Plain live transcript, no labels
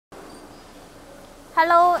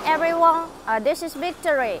Hello everyone, this is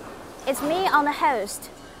Victory. It's me on the host.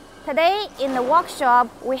 Today in the workshop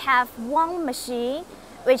we have one machine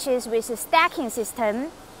which is with a stacking system,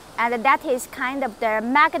 and that is kind of the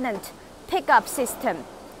magnet pickup system.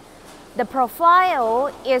 The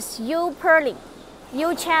profile is U-purling,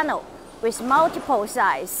 U-channel with multiple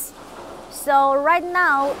size. So right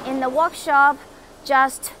now in the workshop,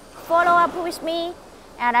 just follow up with me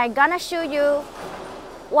and I'm gonna show you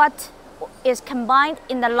what is combined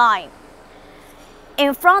in the line.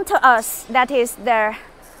 In front of us, that is the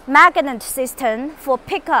magnet system for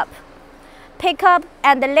pickup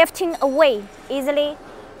and lifting away easily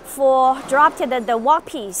for dropping the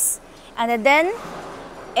workpiece, and then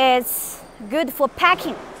it's good for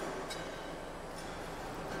packing.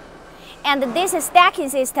 And this stacking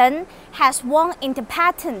system has one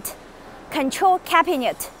independent control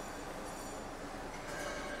cabinet.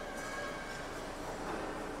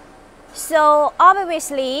 So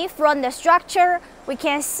obviously from the structure we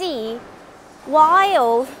can see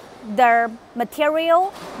while the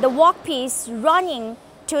material, the workpiece running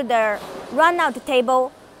to the runout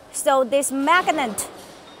table, so this magnet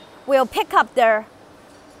will pick up the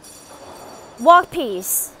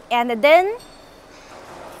workpiece and then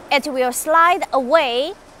it will slide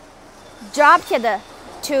away, drop it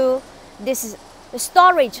to this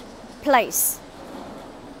storage place.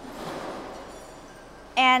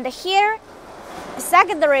 And here, the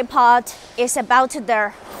secondary part is about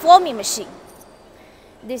the forming machine.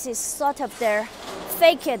 This is sort of the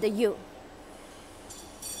faked U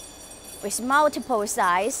with multiple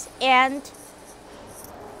size and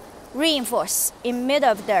reinforced in middle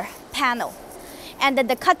of the panel. And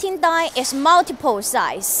the cutting die is multiple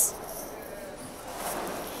size.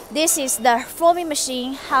 This is the forming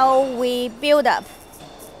machine, how we build up.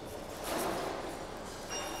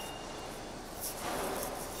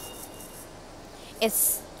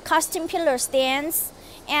 It's custom pillar stands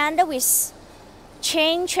and with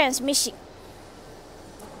chain transmission.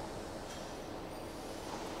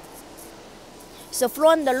 So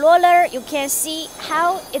from the roller you can see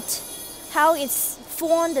how it's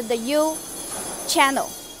formed the U channel.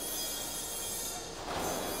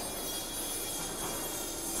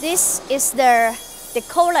 This is the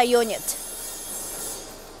decoller unit.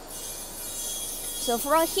 So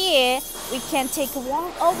from here, we can take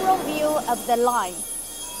one overall view of the line,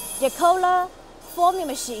 decoller, forming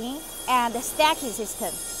machine, and the stacking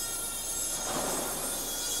system.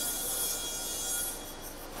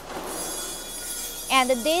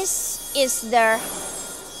 And this is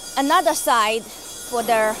another side for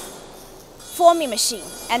the forming machine.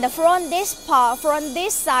 And from this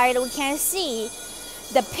side, we can see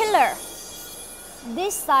the pillar.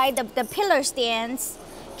 This side of the pillar stands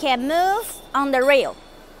can move on the rail.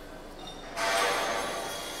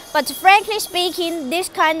 But frankly speaking, this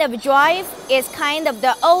kind of drive is kind of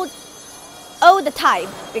the old type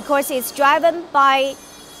because it's driven by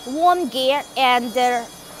worm gear and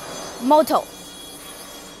motor.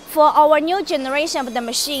 For our new generation of the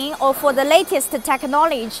machine, or for the latest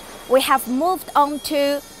technology, we have moved on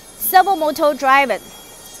to servo motor driven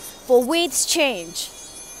for weight change.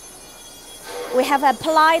 We have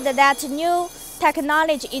applied that new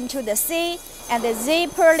technology into the C and the Z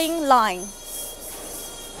purling line.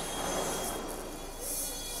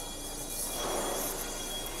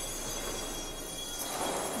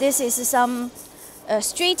 This is some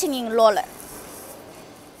straightening roller.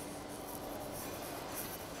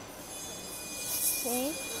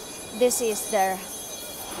 Okay. This is the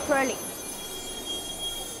purling.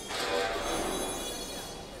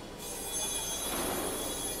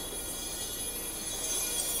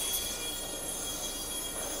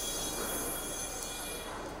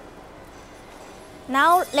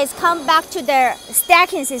 Now let's come back to the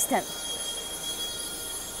stacking system.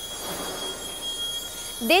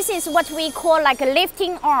 This is what we call like a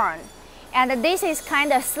lifting arm, and this is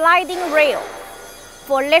kind of sliding rail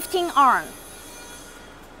for lifting arm.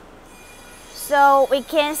 So we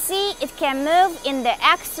can see it can move in the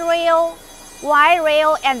X rail, Y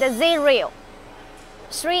rail, and the Z rail.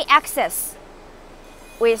 3 axes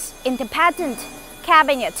with independent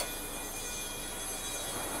cabinet.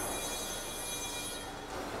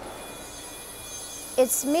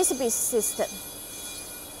 It's Mitsubishi system.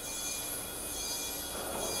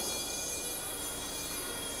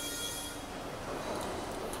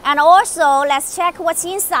 And also, let's check what's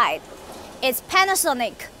inside. It's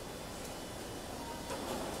Panasonic.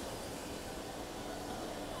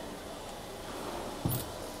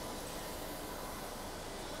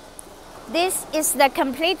 This is the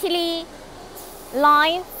completely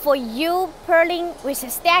line for U purling with a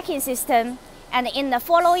stacking system And in the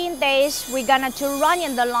following days, we're gonna to run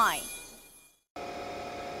in the line.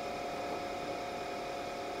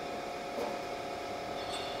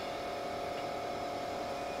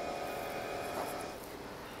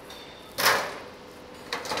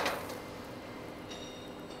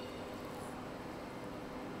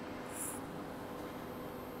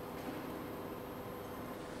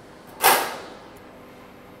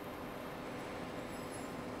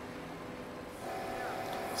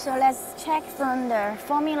 So let's check from the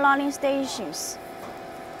forming learning stations.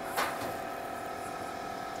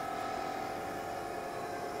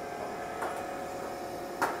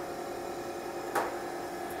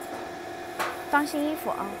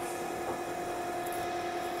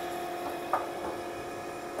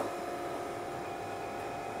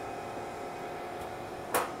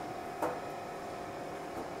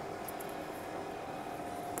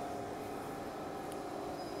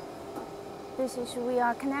 This is we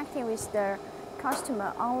are connecting with the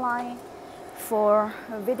customer online for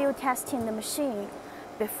video testing the machine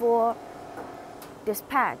before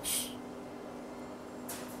dispatch.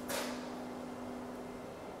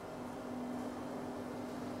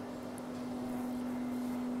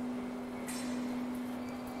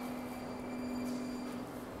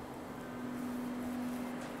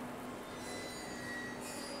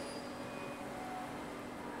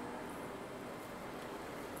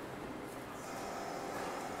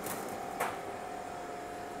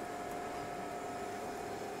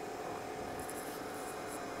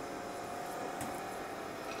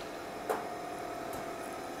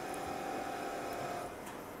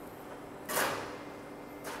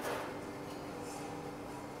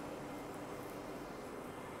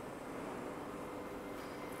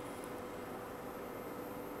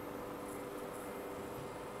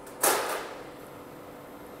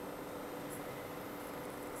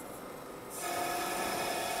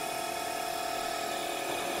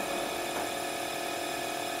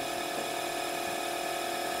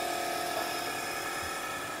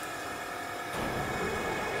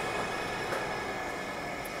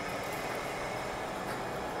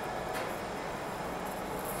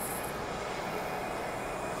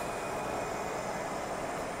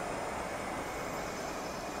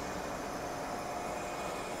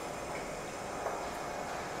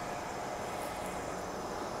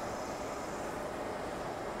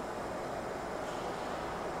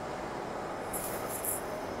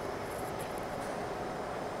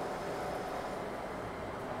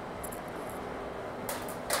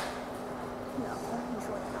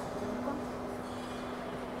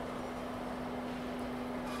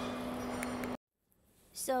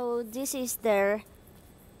 So this is the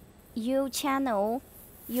U channel,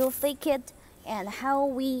 U fake it, and how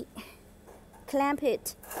we clamp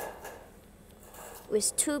it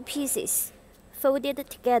with two pieces folded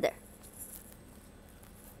together.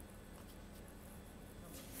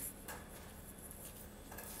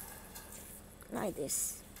 Like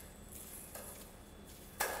this.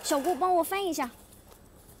 小姑帮我翻一下。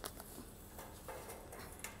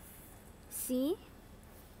See?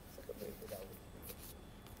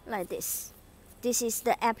 Like this. This is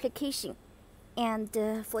the application and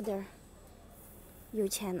for the U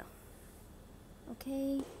channel.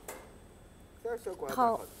 Okay.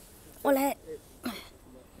 好，我来。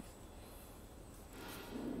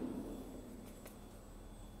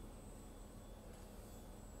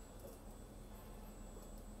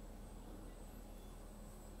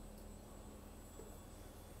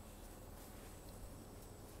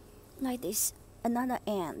Like this, another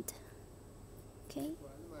end. Okay,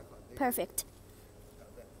 perfect.